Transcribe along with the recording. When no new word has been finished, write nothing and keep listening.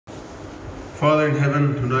Father in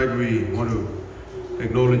heaven, tonight we want to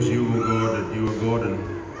acknowledge you, O God, that you are God, and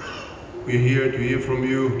we're here to hear from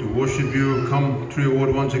you, to worship you. Come through your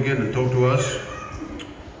word once again and talk to us.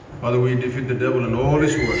 Father, we defeat the devil and all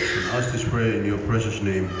his works and ask this prayer in your precious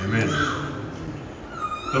name. Amen.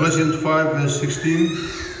 Galatians 5 verse 16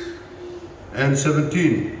 and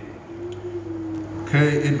 17.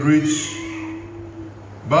 Okay, it reads,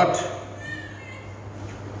 that's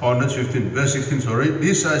 15, verse 16, sorry.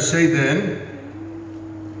 This I say then,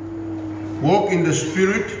 walk in the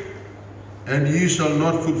Spirit, and ye shall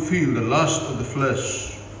not fulfill the lust of the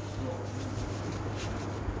flesh.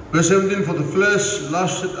 Verse 17, for the flesh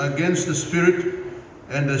lusteth against the Spirit,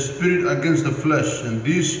 and the Spirit against the flesh, and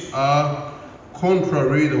these are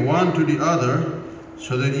contrary the one to the other,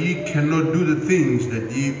 so that ye cannot do the things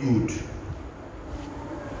that ye would.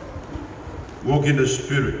 Walk in the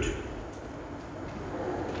Spirit,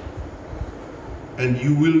 and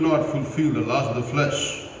you will not fulfill the lust of the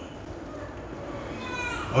flesh.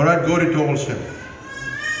 Alright, God it all sem.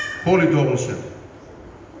 Holy it all sem.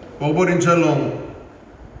 Bobo in chalong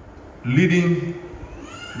leading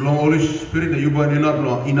belong Holy Spirit that you ban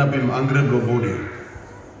inabim angre blo body.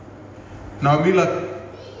 Now Mila,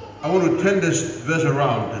 I want to turn this verse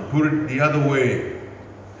around and put it the other way.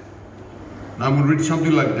 Now I'm going to read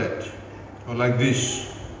something like that, or like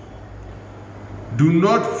this. Do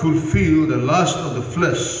not fulfill the lust of the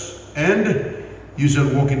flesh, and you shall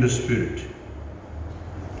walk in the Spirit.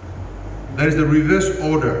 That is the reverse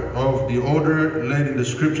order of the order laid in the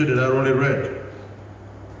scripture that I already read.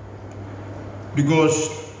 Because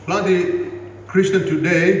plenty Christian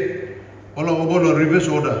today, all about the reverse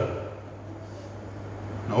order.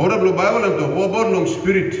 Now order of the Bible of the about long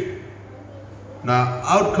spirit. Now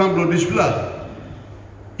outcome of display.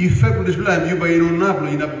 Effect of display you by your nap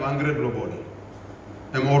in a angry body.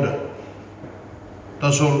 Order.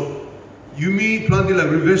 That's all. You mean plenty like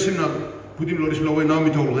reversing up. Putting Lord is away now me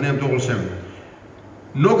told and I'm told Sam.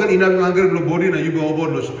 No can in a angry body and you go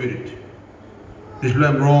about the spirit. This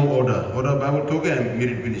blame wrong order. Order Bible talk and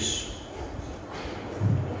merit finish.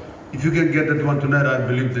 If you can get that one tonight, I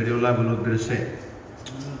believe that your life will not be the same.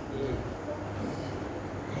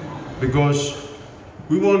 Because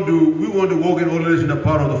we want to walk in holiness in the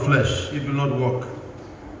power of the flesh. It will not work.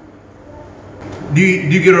 Do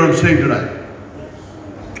you get what I'm saying tonight?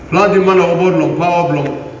 Planting man about long power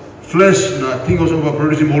long. Flesh na things over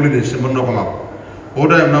producing holiness and not come up.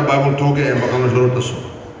 Order am na Bible talk and bakang lorot taso.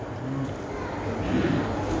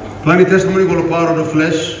 Plan the testimony go the power of the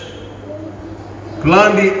flesh.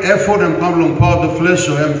 Plan the effort and come power of the flesh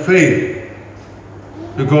so am fail.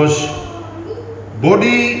 Because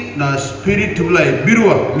body na spirit to life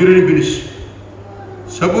birua mirror finish.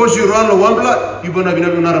 Suppose you run on one blood, you gonna be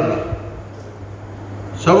another blood.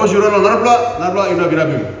 Suppose you run on another blood, you gonna be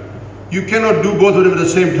another. You cannot do both of them at the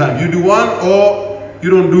same time. You do one or you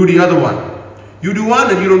don't do the other one. You do one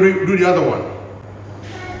and you don't do the other one.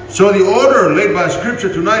 So the order laid by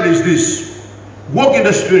scripture tonight is this. Walk in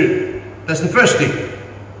the Spirit. That's the first thing.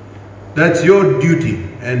 That's your duty.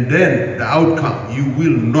 And then the outcome, you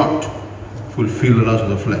will not fulfill the lust of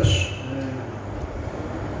the flesh.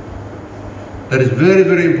 That is very,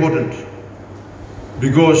 very important.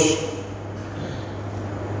 Because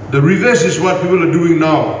the reverse is what people are doing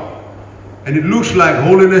now. And it looks like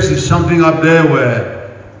holiness is something up there where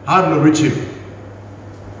hard to reach him.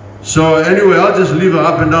 So anyway, I'll just live an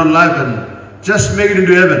up and down life and just make it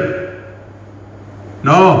into heaven.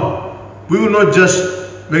 No, we will not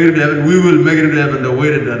just make it into heaven. We will make it into heaven the way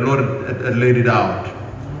that the Lord had laid it out.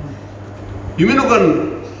 You mean you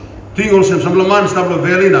can think also some man stablo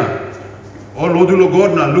velina or lodulo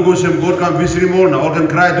God na lugo sem God can visit him all na or can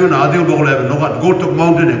cry to na adil go heaven. No God go to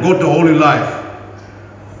mountain, go to holy life.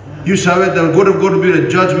 You saw it, the word of God will be the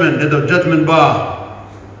judgment at the judgment bar.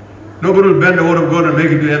 Nobody will bend the word of God and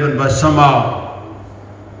make it to heaven, but somehow.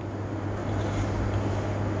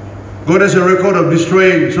 God has a record of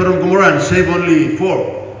destroying Sodom and Gomorrah and save only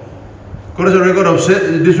 4. God has a record of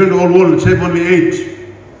destroying the whole world and save only 8.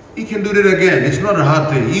 He can do that again. It's not a hard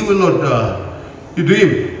thing. He will not, you do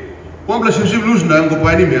him. One plus you lose now, go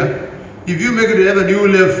find him here. If you make it to heaven, you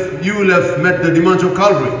will have met the demands of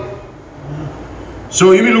Calvary.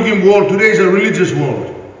 So you may look in world, today is a religious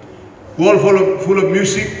world. World full of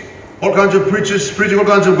music, all kinds of preachers, preaching all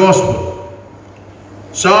kinds of gospel.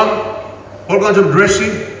 Some, all kinds of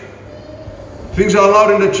dressing. Things are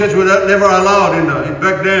allowed in the church were never allowed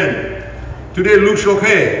back then. Today it looks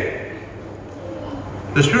okay.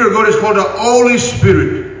 The Spirit of God is called the Holy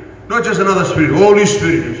Spirit. Not just another spirit, Holy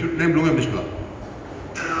Spirit. Name belong in this blood.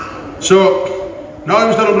 So, now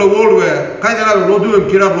I'm still in the world where, kind of, no do him,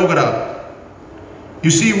 kira, You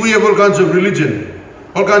see, we have all kinds of religion,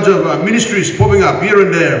 all kinds of ministries popping up here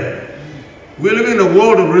and there. We're living in a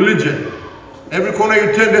world of religion. Every corner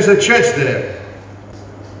you turn, there's a church there.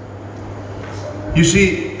 You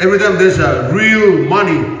see, every time there's a real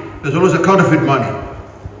money, there's always a counterfeit money.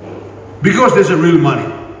 Because there's a real money.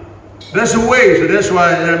 That's a way, so that's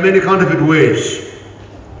why there are many counterfeit ways.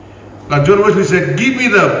 Like John Wesley said, give me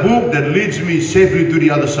the book that leads me safely to the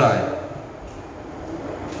other side.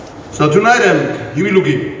 So tonight you will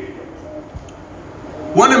looking.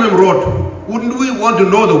 One of them wrote, wouldn't we want to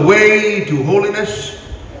know the way to holiness?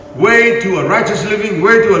 Way to a righteous living,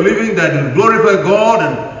 way to a living that will glorify God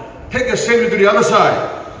and take us safely to the other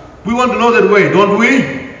side. We want to know that way, don't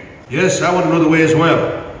we? Yes, I want to know the way as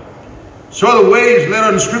well. So the way is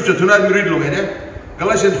later in Scripture. Tonight we read long, eh?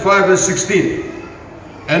 Galatians 5 verse 16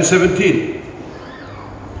 and 17.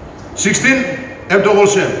 16,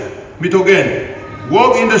 meet again.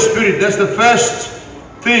 Walk in the Spirit. That's the first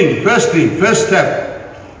step.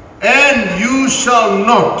 And you shall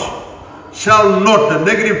not. The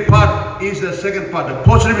negative part is the second part. The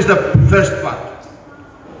positive is the first part.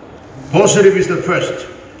 Positive is the first.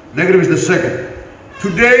 Negative is the second.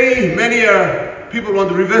 Today, many people want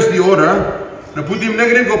to reverse the order. Now put him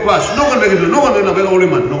negative, go past. No one negative. No one will be holy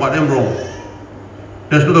man. No one, I'm wrong.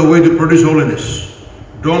 That's not the way to produce holiness.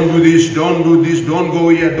 Don't do this, don't do this, don't go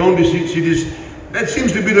here, don't see this. That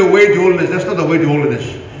seems to be the way to holiness. That's not the way to holiness.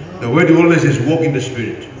 The way to holiness is walk in the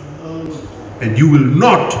Spirit. And you will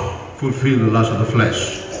not fulfill the lust of the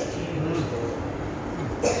flesh.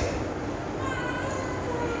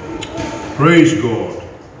 Praise God.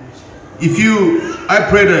 I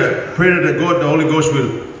pray that God, the Holy Ghost,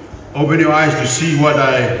 will open your eyes to see what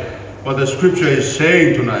the Scripture is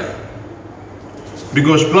saying tonight.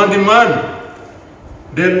 Because planting man,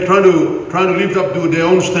 they're trying to live up to their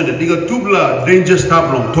own standard. They got two dangerous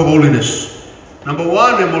problem to holiness. Number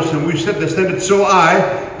one, Muslim, we set the standard so high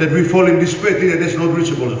that we fall in despair, think that it's not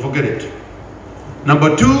reachable, so forget it.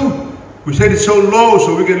 Number two, we set it so low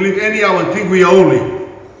so we can live anyhow and think we are holy.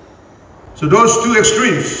 So those two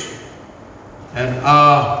extremes. And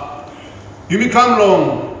you may come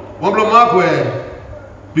along, one blow mark where,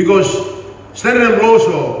 because standard and low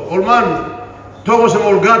so, all man, talk was a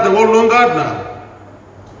more God and all long God now.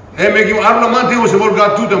 And make him Arlamanti was a more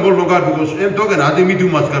God too than more long God because I'm talking, I think me too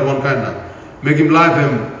much God one kind now. Make him life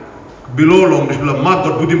him below long, this will mark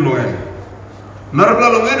God put him long end.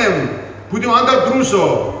 Narabla long end put him under through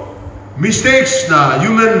so mistakes now,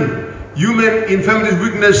 human infirmities,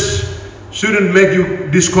 weakness shouldn't make you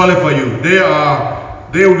disqualify you.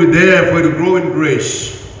 They will be there for you to grow in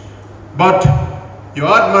grace. But your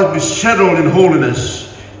heart must be settled in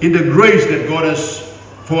holiness, in the grace that God has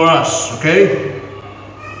for us, okay?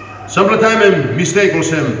 Sometimes mistake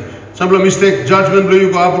also, sometimes mistake judgment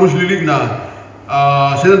you go approach lilig na.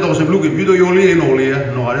 Sedan to also look you do only in holy,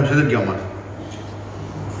 no, I am sedan gaman.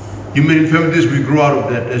 Human infirmities, we grow out of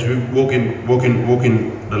that as we walk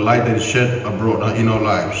in the light that is shed abroad in our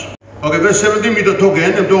lives. Okay, verse 17 we talk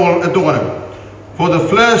again and talk. For the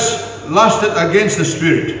flesh lusted against the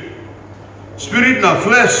spirit. Spirit na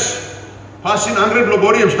flesh passing 100 lo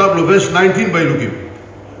body and start verse 19 by looking.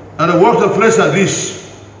 And the works of flesh are this.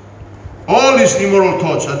 All these immoral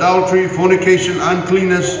thoughts, adultery, fornication,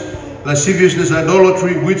 uncleanness, lasciviousness,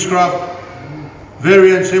 idolatry, witchcraft,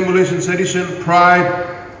 variance, emulation, sedition, pride.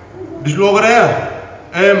 This logo there,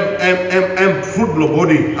 fruit blow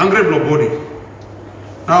body, hungry blow body.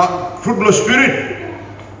 Now, fruit blow spirit.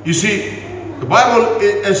 You see, the Bible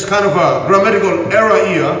is kind of a grammatical error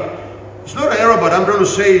here. It's not an error, but I'm trying to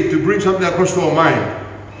say to bring something across to our mind.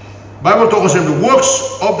 Bible talks about the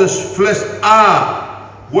works of the flesh are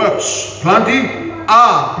works, plenty,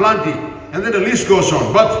 are plenty. And then the list goes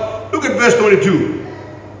on. But look at verse 22.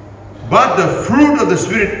 But the fruit of the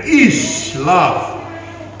Spirit is love,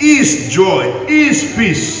 is joy, is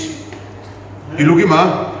peace. You look at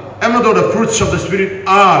I'm not all the fruits of the Spirit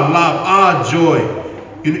are love, are joy.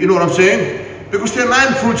 You know what I'm saying? Because there are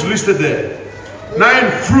 9 fruits listed there.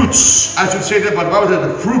 9 fruits, I should say that, but the Bible says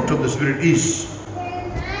the fruit of the Spirit is.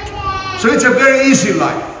 So it's a very easy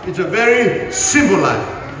life. It's a very simple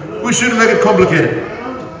life. We shouldn't make it complicated.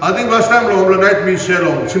 I think last time long night we said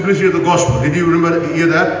long simplicity of the gospel. Did you hear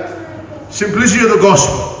that? Simplicity of the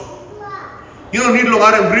gospel. You don't need long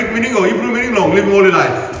Arabic Greek meaning or Hebrew meaning long, living holy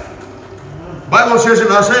life. Bible says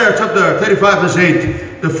in Isaiah chapter 35 verse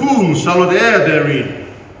 8, the fools shall not err therein.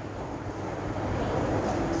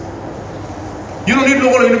 You don't need to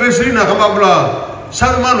go to university now,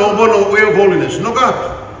 some man no way of holiness. No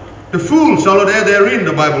God. The fool shall not err therein,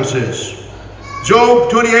 the Bible says. Job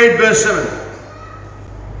 28 verse 7.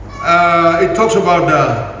 It talks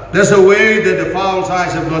about There's a way that the fowl's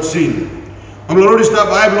eyes have not seen. The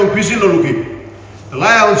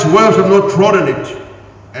lion's whelps have not trodden it.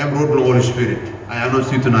 I am Lord the Holy Spirit. I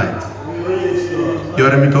announce you tonight. You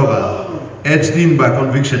are me talk. Edged in by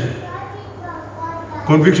conviction.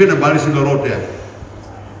 Conviction and balance in the road there.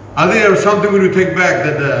 Are there something we will take back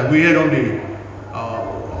that we had only?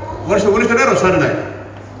 Wednesday night or Sunday night?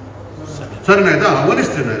 Sunday night.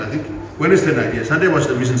 Wednesday night, I think. Wednesday night. Yes, Sunday was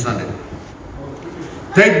the mission Sunday.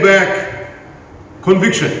 Take back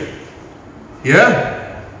conviction.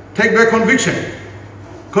 Yeah? Take back conviction.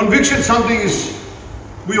 Conviction, something is,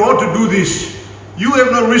 we ought to do this. You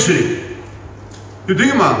have not reasoning. You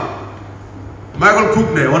think, Michael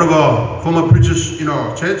Cookney, one of our former preachers in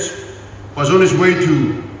our church, was on his way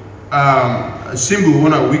to Simbu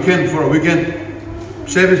on a weekend, for a weekend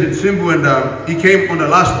service in Simbu, and he came on the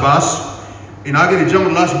last bus. In Agari, he jumped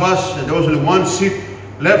on the last bus, and there was only one seat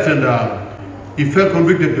left, and he felt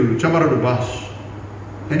convicted to jump out of the bus.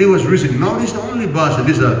 And he was reasoning, no, this is the only bus, and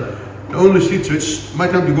this is the only seat, so it's my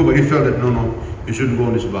time to go, but he felt that, no, you shouldn't go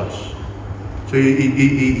on this bus. So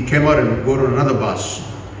he came out and got on another bus,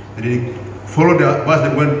 and he followed the bus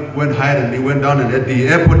that went higher, and he went down, and at the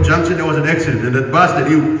airport junction there was an accident, and that bus that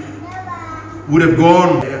he would have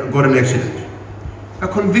gone got an accident. A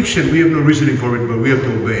conviction, we have no reasoning for it, but we have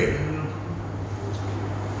to obey.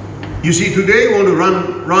 You see, today we want to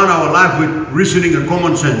run our life with reasoning and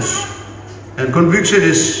common sense, and conviction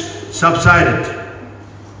is subsided.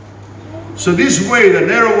 So this way, the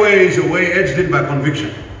narrow way, is a way edged in by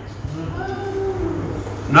conviction.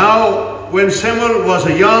 Now, when Samuel was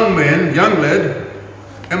a young man, young lad,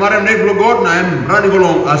 I'm running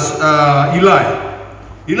along as Eli.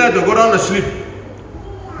 Eli to go down and sleep.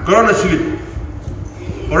 Go down and sleep.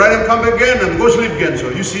 Alright, and come back again and go sleep again. So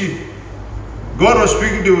you see, God was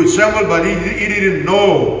speaking to Samuel, but he didn't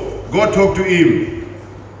know. God talked to him.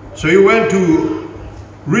 So he went to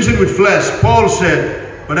reason with flesh. Paul said,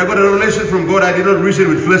 when I got a revelation from God, I did not reason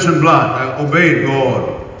with flesh and blood. I obeyed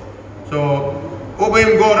God. So,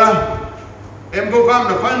 obey God. And go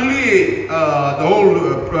come. Finally, the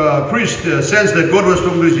whole priest sensed that God was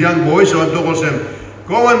talking to his young boy. So I told him,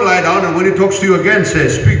 go and lie down. And when he talks to you again, say,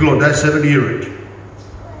 speak, Lord. That's 7 years.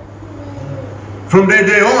 From that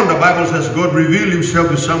day on, the Bible says God revealed himself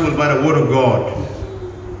to Samuel by the word of God.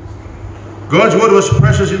 God's word was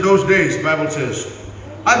precious in those days, the Bible says.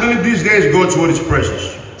 I believe these days God's word is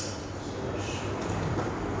precious.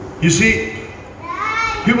 You see,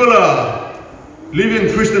 people are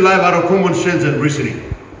living Christian life out of common sense and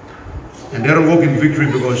reasoning. And they don't walk in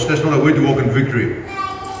victory, because that's not a way to walk in victory.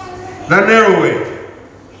 That narrow way.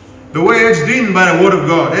 The way edged in by the word of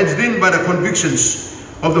God, edged in by the convictions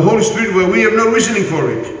of the Holy Spirit, where we have no reasoning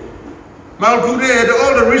for it. Michael Cookney had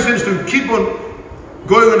all the reasons to keep on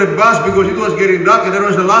going on that bus, because it was getting dark, and that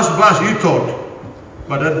was the last bus, he thought.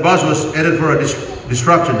 But that bus was headed for a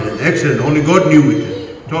destruction, an accident. Only God knew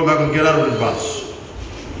it. He told Michael, get out of the bus.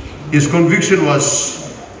 His conviction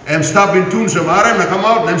was, I'm stopped in tune, so I come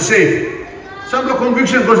out and I'm safe. Some of the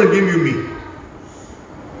conviction doesn't give you me.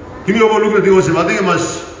 Give me overlook at the I think it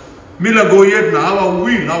must Mila Goyetna, our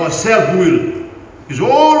will, our self-will is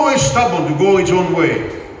always stubborn to go its own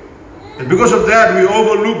way. And because of that, we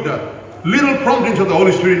overlook the little promptings of the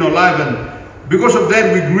Holy Spirit in our life, and because of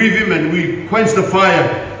that, we grieve him and we quench the fire.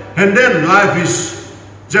 And then life is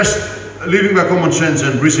just living by common sense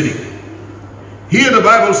and reasoning. Here the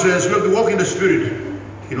Bible says we have to walk in the Spirit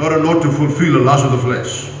in order not to fulfill the lust of the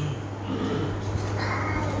flesh.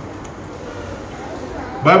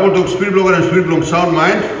 Bible talks spirit of God and spirit of sound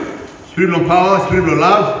mind, spirit of power, spirit of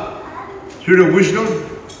love, spirit of wisdom.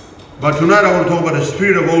 But tonight I want to talk about the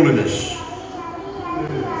spirit of holiness.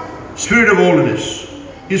 Spirit of holiness.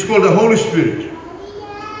 It's called the Holy Spirit.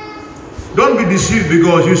 Don't be deceived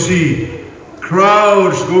because you see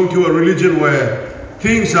crowds going to a religion where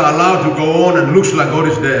things are allowed to go on and looks like God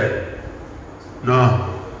is there. No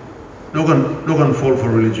one fall for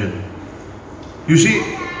religion. You see,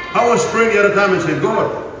 I was praying the other time and said, God,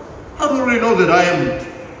 how do you really know that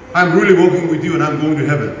I'm really walking with you and I'm going to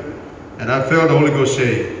heaven? And I felt the Holy Ghost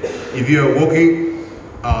say, if you are walking,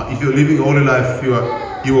 if you're living a holy life, you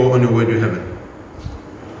are on your way to heaven.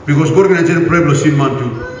 Because God can answer the prayer of sin man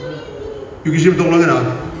too. You can see him talk long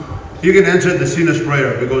enough. He can answer the sinner's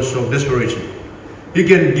prayer because of desperation. He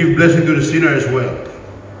can give blessing to the sinner as well.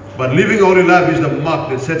 But living a holy life is the mark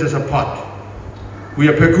that sets us apart. We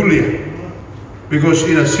are peculiar. Because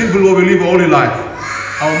in a sinful way we live a holy life.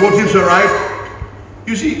 Our motives are right.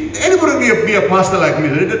 You see, anybody can be a pastor like me.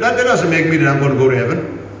 That doesn't make me that I'm going to go to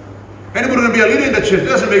heaven. Anybody can be a leader in the church. That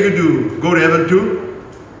doesn't make you to go to heaven too.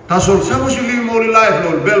 That's all. Suppose you live a holy life,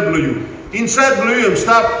 Lord, bell blow you. Inside William,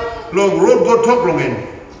 stop long road go talk long in.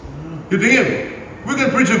 You think him? We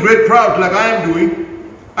can preach a great crowd like I am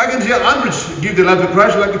doing. I can see hundreds give their life to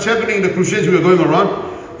Christ like it's happening in the crusades we are going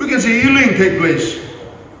around. We can see healing take place.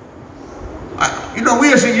 You know,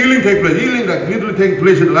 we are seeing healing take place. Healing like literally taking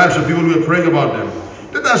place in the lives of people who are praying about them.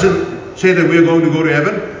 That doesn't say that we are going to go to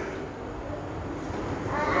heaven.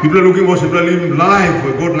 People are looking for people are living life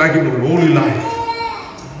where God like him, a holy life.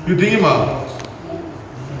 You think about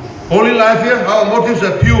holy life here, our motives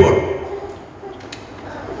are pure.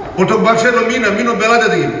 Untuk baksa no mina, mino belada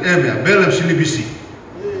dingin, emya, belam silibisi.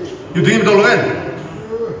 You think about it?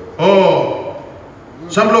 Oh,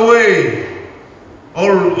 samlo way,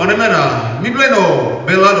 all onemena, mi pleno,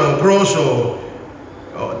 belado, proso,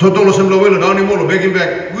 totolo samlo way, down molo, begging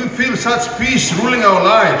back. We feel such peace ruling our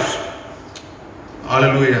lives.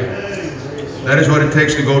 Hallelujah. That is what it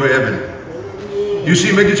takes to go to heaven. You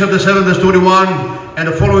see, Matthew chapter 7, verse 21, and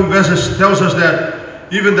the following verses tells us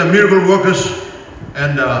that even the miracle workers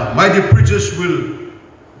and mighty preachers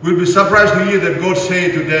will be surprised to hear that God say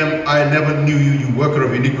to them, I never knew you, you worker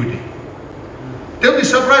of iniquity. They'll be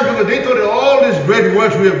surprised because they thought that all these great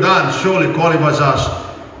works we have done surely qualifies us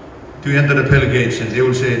to enter the pearly gates, and he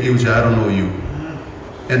will say, I don't know you.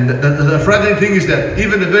 And the frightening thing is that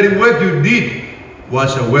even the very work you did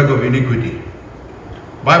was a work of iniquity.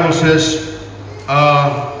 Bible says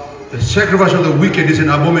the sacrifice of the wicked is an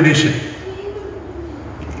abomination.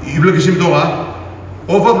 You look at him doa,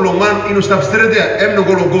 over bloman inu stop straight there, em no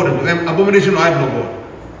go God, em abomination I no God.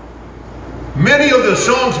 Many of the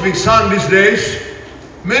songs being sung these days,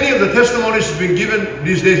 many of the testimonies being given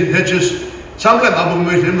these days in churches, some like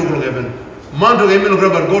abomination, em no go heaven. Man to em no go,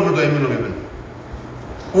 but God to em no heaven.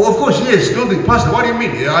 Oh, of course, yes. Don't think, Pastor, what do you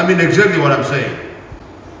mean? Yeah, I mean exactly what I'm saying.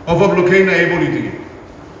 Of a blockade na able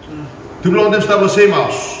to belong them stop the same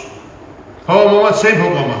house. How mama same how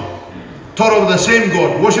mama. Thought of the same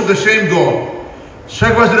God, worship the same God,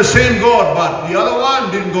 sacrifice to the same God, but the other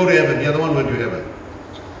one didn't go to heaven, the other one went to heaven.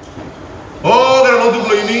 Oh, there are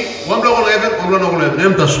multiple ini, one block to heaven, one block to heaven.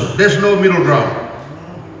 Emptaso. There's no middle ground.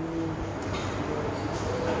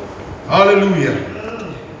 Hallelujah.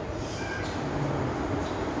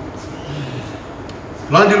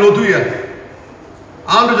 Lanjilotuya.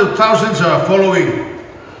 Hundreds of thousands are following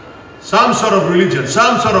some sort of religion,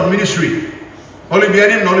 some sort of ministry. Only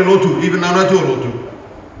Bianim, only Lotu, even Nanatu Lotu.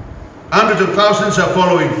 Hundreds of thousands are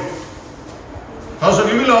following. Also,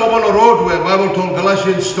 we will open a road where Bible told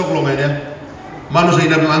Galatians Stoklomania, Manus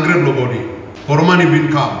in an angry body, Hormani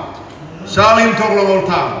bin Kam. Salim Toklom all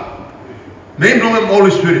time. Name them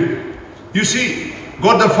Holy Spirit. You see,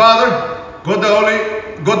 God the Father, God the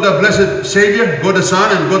Holy, God the Blessed Savior, God the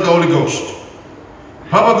Son, and God the Holy Ghost.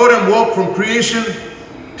 Papa go and walk from creation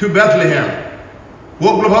to Bethlehem.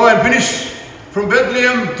 Walk Papa and finish from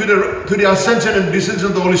Bethlehem to the ascension and descension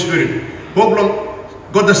of the Holy Spirit. Walk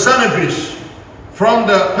God the Son and finish. From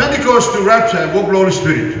the Pentecost to rapture, walk the Holy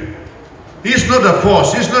Spirit. He is not a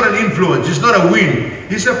force, he is not an influence, he is not a wind,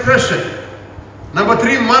 he is a person. Number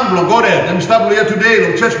 3, man blong God and I'm stop here today,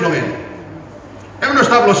 long church blong in. I'm not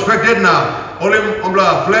stop spectated now. All him on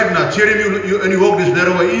the flag now, cheering you and you walk this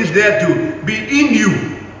narrow way. He is there to be in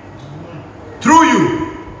you, through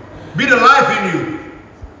you, be the life in you,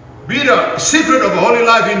 be the secret of a holy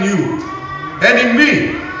life in you and in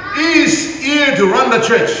me. He is here to run the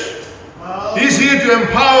church. He is here to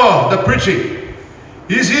empower the preaching.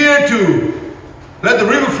 He is here to let the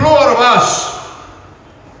river flow out of us.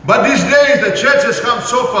 But these days the church has come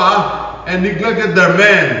so far and neglected their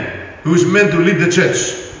man who is meant to lead the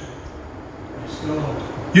church.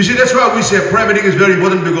 You see, that's why we say prayer meeting is very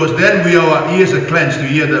important, because then our ears are cleansed to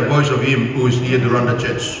hear the voice of Him who is here to run the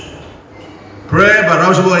church. Prayer, but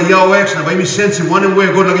also Yahweh, na by me sense one way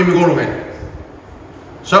God lagi me go again.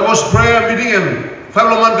 Suppose prayer meeting him, 5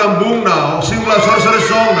 man kam boom na, single sorry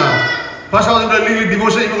song na, pas out in the lily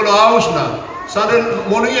devotion in the house na. Sunday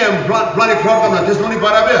morning plan crowd na testimony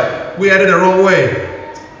para be. We added the wrong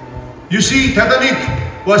way. You see, Titanic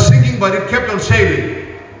was sinking, but it kept on sailing.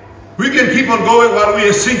 We can keep on going while we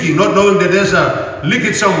are sinking, not knowing that there's a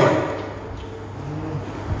leakage somewhere.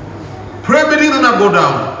 Prayer meeting will not go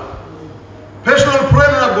down. Personal prayer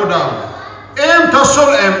will not go down. Em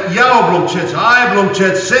tasol em yao blong church, I blong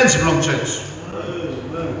church, sense blong church.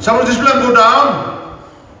 Someone just will go down.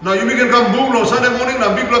 Now you can come boom on Sunday morning,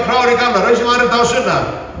 now big crowd come, now raising 100,000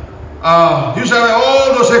 now. You say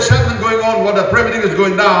all those excitement going on, while the prayer meeting is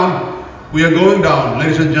going down, we are going down,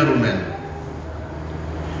 ladies and gentlemen.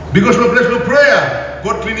 Because no place no prayer,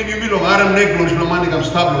 God cleaning you long, aram neck long, no money come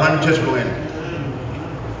stop running church long.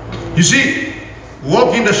 You see,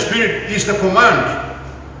 walk in the Spirit is the command,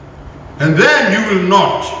 and then you will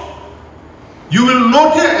not You will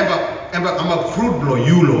not a fruit blow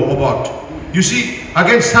you law about. You see,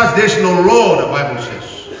 against such there's no law, the Bible says.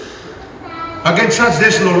 Against such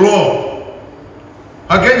there's no law.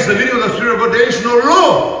 Against the leading of the Spirit of God, there is no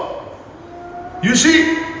law. You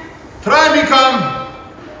see, try me come,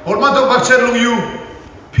 or mato bakchelung you,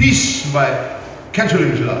 peace by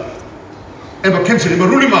canceling his love. And by canceling, but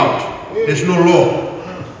rule him out. There's no law.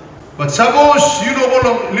 But suppose you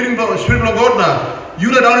know leading the Spirit of God now,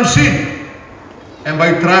 you let down in sin. And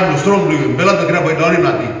by trying to strong you, belat the grab by down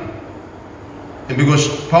nothing. And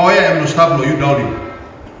because power am no stop you down him.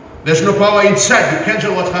 There's no power inside to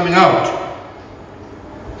cancel what's coming out.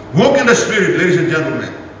 Walk in the Spirit, ladies and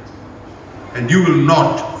gentlemen, and you will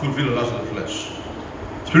not fulfill the lust of the flesh.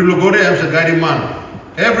 Spirit of God is a guiding man.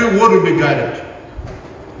 Every word will be guided.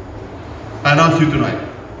 I announce to you tonight.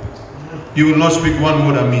 You will not speak one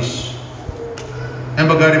word amiss. And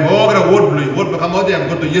guide him, oh, the word blue. What become out there? I'm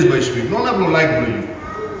going to yes by speak. No, not like blue.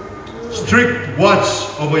 Strict watch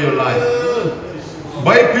over your life.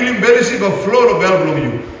 By peeling belly see but flow of bell blow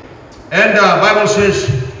you. And the Bible says,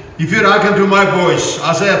 if you hearken to my voice,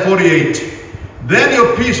 Isaiah 48, then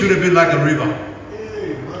your peace would have been like a river.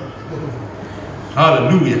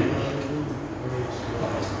 Hallelujah.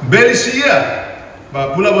 Belly see here,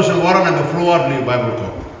 but pull up was a water and flow out the Bible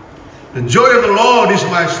talk. The joy of the Lord is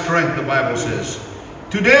my strength, the Bible says.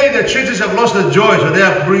 Today the churches have lost the joy, so they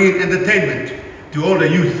are bringing entertainment to all the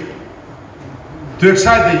youth. To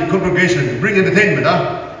excite the congregation, to bring entertainment.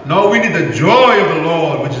 Now we need the joy of the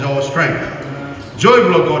Lord, which is our strength. Joy,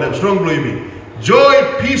 blow God, and strong blow me.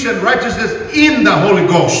 Joy, peace, and righteousness in the Holy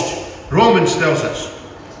Ghost. Romans tells us.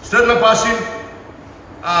 Stedla pasin,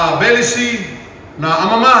 belisi, na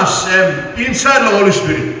amamas, inside the Holy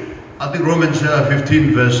Spirit. I think Romans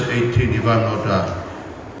 15 verse 18, if I'm not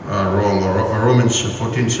wrong, or Romans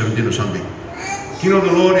 14, 17 or something. Kingdom of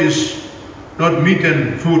the Lord is not meat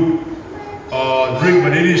and food or drink,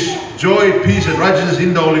 but it is joy, peace, and righteousness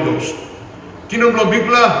in the Holy Ghost. Kingdom of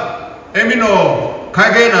Bigla, emino,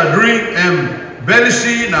 kagena, drink,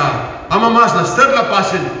 belisi, na amamas, na stedla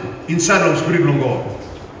pasin, inside of the Spirit of God.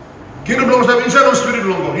 Kingdom of God inside of the Spirit of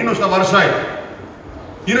God. He knows the other side.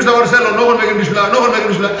 He knows the other side. No one making this no one making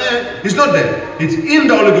this it's not there. It's in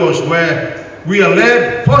the Holy Ghost where we are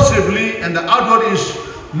led positively, and the outward is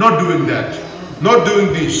not doing that, not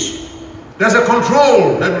doing this. There's a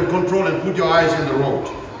control that will control and put your eyes in the road.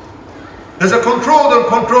 There's a control that will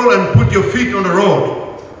control and put your feet on the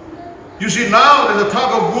road. You see, now there's a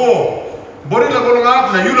tug of war.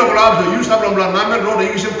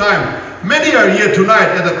 Many are here tonight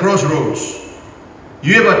at the crossroads.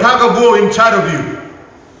 You have a tug of war inside of you.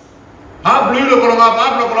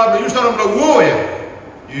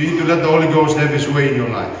 You need to let the Holy Ghost have His way in your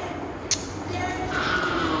life.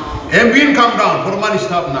 And wind come down, for money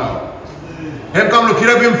stop now. And come to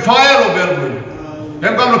kirab him fire or bell.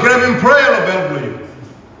 And come to kirab him prayer or bell.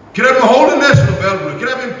 Kirab him holiness or bell.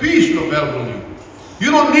 Kirab him peace or bell.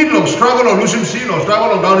 You don't need long struggle or losing sin or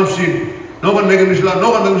struggle or down in sin. No one making this land,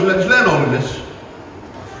 no one making this land holiness.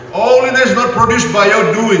 Holiness is not produced by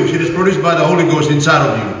your doings, it is produced by the Holy Ghost inside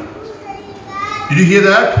of you. Did you hear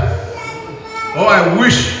that? Oh, I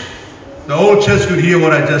wish the whole church could hear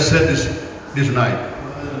what I just said this night.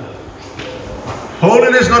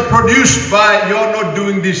 Holiness is not produced by your not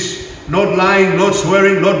doing this, not lying, not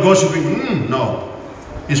swearing, not gossiping. No.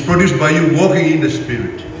 It's produced by you walking in the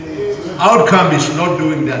Spirit. Outcome is not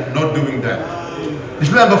doing that, not doing that.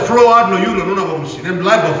 It's like a flow out of you,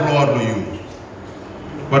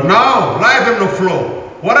 but now, life has no flow.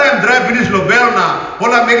 What I am driving is no bell now.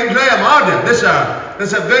 What I'm making today, I'm out there.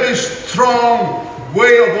 There's a very strong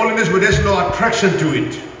way of holiness, but there's no attraction to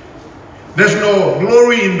it. There's no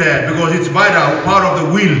glory in there because it's by the power of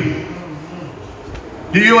the will.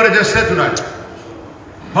 Did you hear what I just said tonight?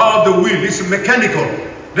 Power of the will. It's mechanical.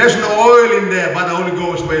 There's no oil in there by the Holy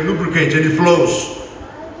Ghost where it lubricates and it flows.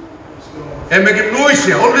 And make him noise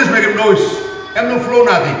here. Always make him noise. And no flow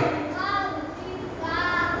nothing.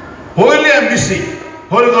 Holy and missing.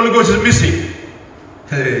 Holy Ghost is missing.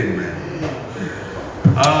 Amen.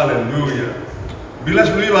 Hallelujah. Bilas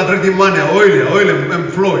believe attractive money, oil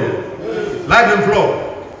and flow here. Life and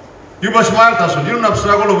flow. You must smile, Tasso. You don't have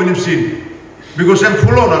struggle when you sin. Because I'm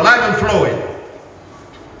flow now, life and flow here.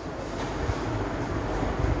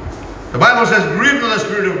 The Bible says, grieve not the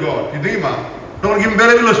Spirit of God. You think about it? Don't give him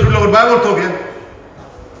very the Spirit of the Bible talking.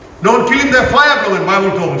 Don't kill him the fire when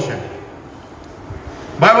Bible talking.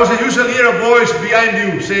 Bible says, you shall hear a voice behind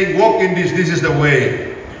you saying, walk in this is the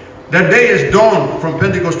way. That day is dawned from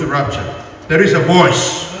Pentecost to rapture. There is a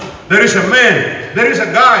voice. There is a man. There is a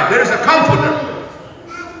guide. There is a comforter.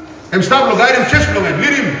 And stop guide him, church and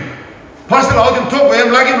lead him. Pastor, how can talk? I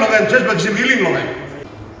am like him long and just like him healing long.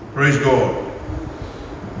 Praise God.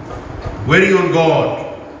 Waiting on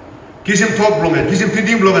God. Kiss him talk long and kiss him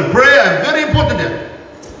thinking long and prayer. Very important there.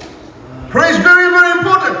 Prayer is very, very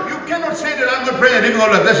important. You cannot say that I'm not praying and living all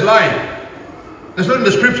life. That's lying. That's not in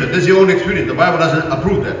the scripture. That's your own experience. The Bible doesn't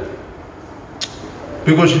approve that.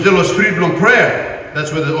 Because you tell us spirit long prayer.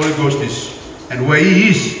 That's where the Holy Ghost is. And where He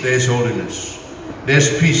is, there is holiness.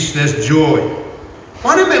 There's peace. There's joy.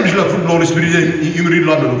 Why do you remember the fruit of the Holy Spirit? You read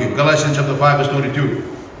Galatians chapter 5 verse 22.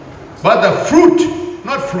 But the fruit,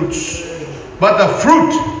 not fruits, but the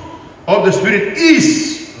fruit of the Spirit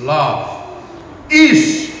is love,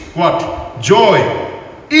 is what? Joy,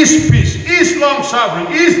 is peace, is long suffering,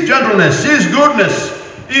 is gentleness, is goodness,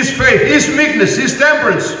 is faith, is meekness, is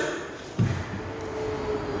temperance.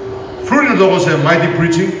 Fruit in the Lord say mighty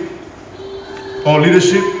preaching or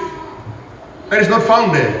leadership. That is not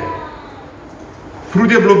found there. Fruit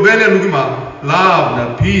of love,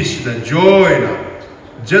 the peace, the joy, the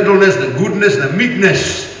gentleness, the goodness, the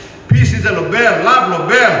meekness. Peace is a lobel, love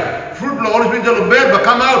lobel. Fruit of the Holy Spirit is a lobel, but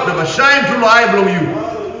come out, but shine through the eye below you.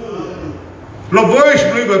 Lo voice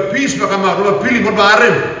below you, but peace but come out. Lo feeling, what about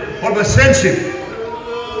arim, what about sensing.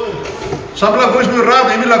 Some like voice below raf,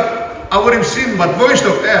 maybe like our him sin, but voice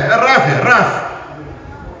talk, raf.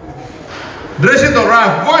 Dressing to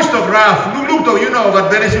raf, voice talk raf, look to, you know, but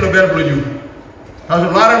there is a lobel below you. As a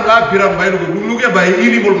laram lag, piram by look at by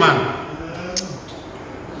evil man.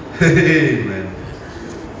 Amen.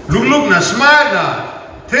 Look na, smile na.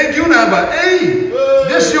 Thank you now, but hey,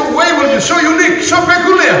 this your way will be so unique, so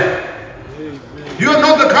peculiar. You are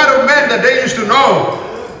not the kind of man that they used to know.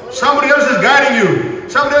 Somebody else is guiding you.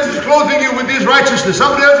 Somebody else is clothing you with this righteousness.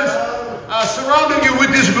 Somebody else is surrounding you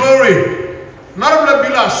with this glory. Not of the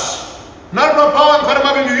bilas. Not of the power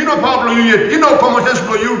and you. You know power below you yet. You know common sense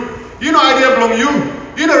below you. You know idea below you.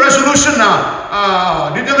 You know resolution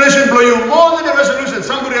now. Determination below you. More than a resolution.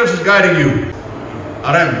 Somebody else is guiding you.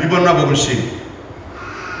 Aram, you don't know about sin.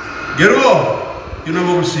 Geruo, you know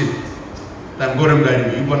about sin. I'm going to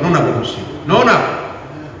guide you. You don't know about sin. No.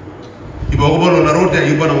 You go over on the road there.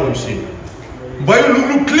 You don't know about sin. But you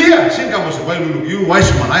look clear. Sin comes. You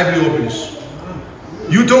wise man. I believe openness.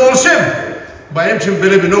 You told him. By him,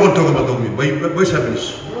 believe no one talk about me. By what's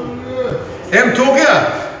happiness? I'm talking.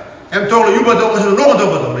 I'm talking. You but no one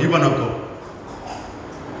talk about me. You but not talk.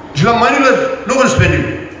 You have money. No one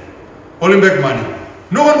spending. Holding back money.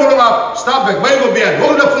 No one go up, stop back, why go behind?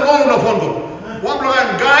 Hold the phone go. One blow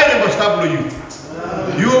and guide and stop below you.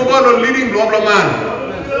 You are the leading blow man.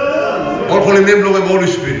 All calling name blow Holy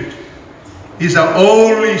Spirit. He's a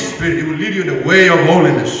Holy Spirit. He will lead you in the way of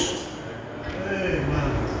holiness.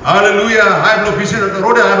 Hallelujah. I have no peace in the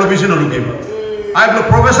road, I have no peace in the looking. I have no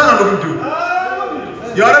professor I'm looking to.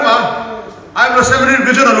 Yarama, I have no seminary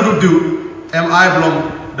vision I'm looking to. Am I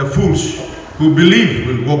belong the fools who believe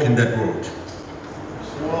will walk in that road.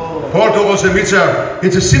 Paul told us it's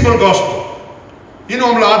a simple gospel. You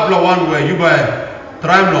know, one way you buy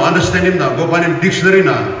try to understand him now, go buy him dictionary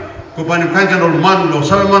now, go buy him kind of man law,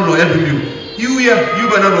 7 man law helping you. You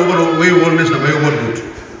buy not over the way of holiness, the way of good.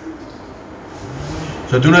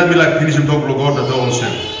 So do not be like finish and talk to God at all.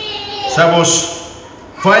 Sabos,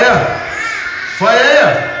 fire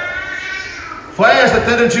has a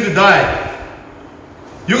tendency to die.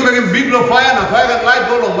 You can make a big blow fire now, fire can light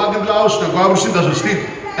go on, mark him to the house, now go doesn't sleep.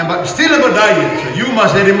 But still never die yet. So you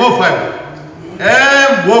must add more fire.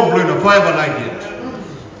 And walk blow in the fire but light yet.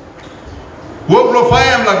 Walk blow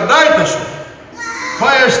fire and like die.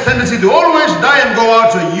 Fire's tendency to always die and go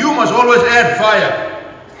out, so you must always add fire.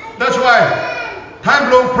 That's why time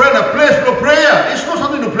blow prayer, a place blow prayer. It's not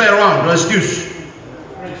something to play around, no excuse.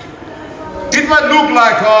 It might look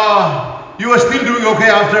like you are still doing okay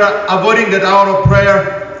after avoiding that hour of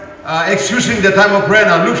prayer, excusing the time of prayer.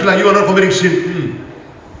 Now looks like you are not committing sin.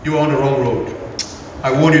 You are on the wrong road.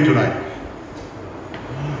 I warn you tonight.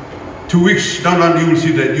 2 weeks down the road, you will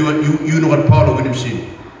see that you know what power of winning sin.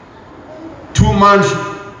 2 months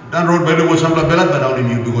down the road, by the way, some belat down in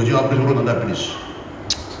you because you are present on that finish.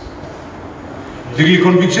 Legally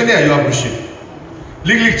conviction, yeah, you are pushing.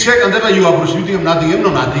 Legally check and then you are pushing. You think I'm nothing, I'm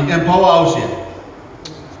not nothing. I'm power house here.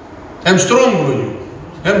 I'm strong for you.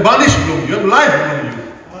 I'm banished from you. I'm life from you.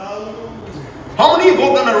 How many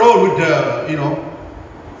walk down the road with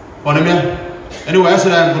Anyway, I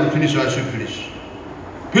said I'm going to finish, so I should finish.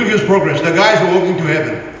 Pilgrim's Progress, the guys who are walking to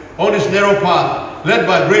heaven on this narrow path, led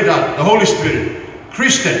by great heart, the Holy Spirit,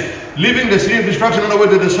 Christian, leaving the city of destruction on the way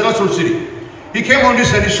to the celestial city. He came on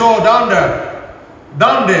this and he saw down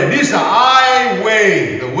there, this is the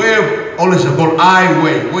highway, the way of holiness is called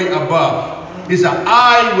highway, way above. It's a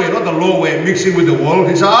I way, not the low way, mixing with the world.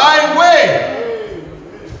 It's a I way.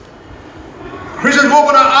 Christians walk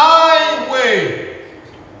on an I way.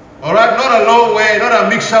 All right, not a low way, not a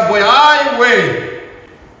mix-up way, I way.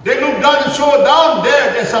 They look down and saw down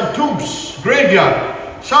there, there's some tombs,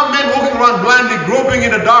 graveyard. Some men walking around blindly, groping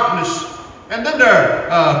in the darkness. And then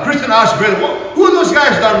the Christian asked Greta, who are those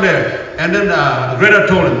guys down there? And then Greta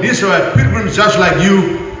told him, these are pilgrims just like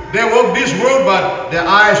you. They walk this world, but their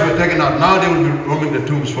eyes were taken out. Now they will be roaming the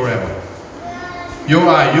tombs forever. Your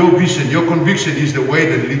eye, your vision, your conviction is the way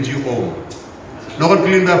that leads you home. No one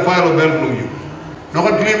clean the file of bell blue you. No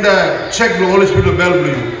one clean the check the Holy Spirit of bell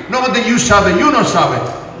blue you. No one that you sabe, you not sabe.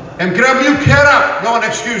 And grab you care up, no one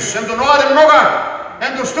excuse. And to know them no God.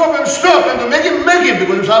 And to stop him, stop. And to make him,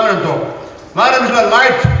 because you sabe and talk. Light is like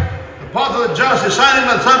light. The path of the just is shining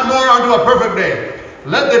the sun more unto a perfect day.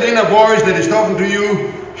 Let that inner voice that is talking to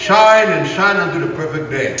you shine and shine unto the perfect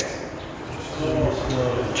day.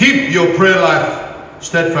 Keep your prayer life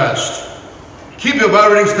steadfast. Keep your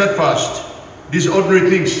Bible reading steadfast. These ordinary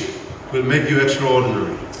things will make you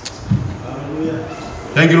extraordinary. Hallelujah.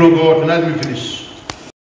 Thank you, Lord God. Tonight we finish.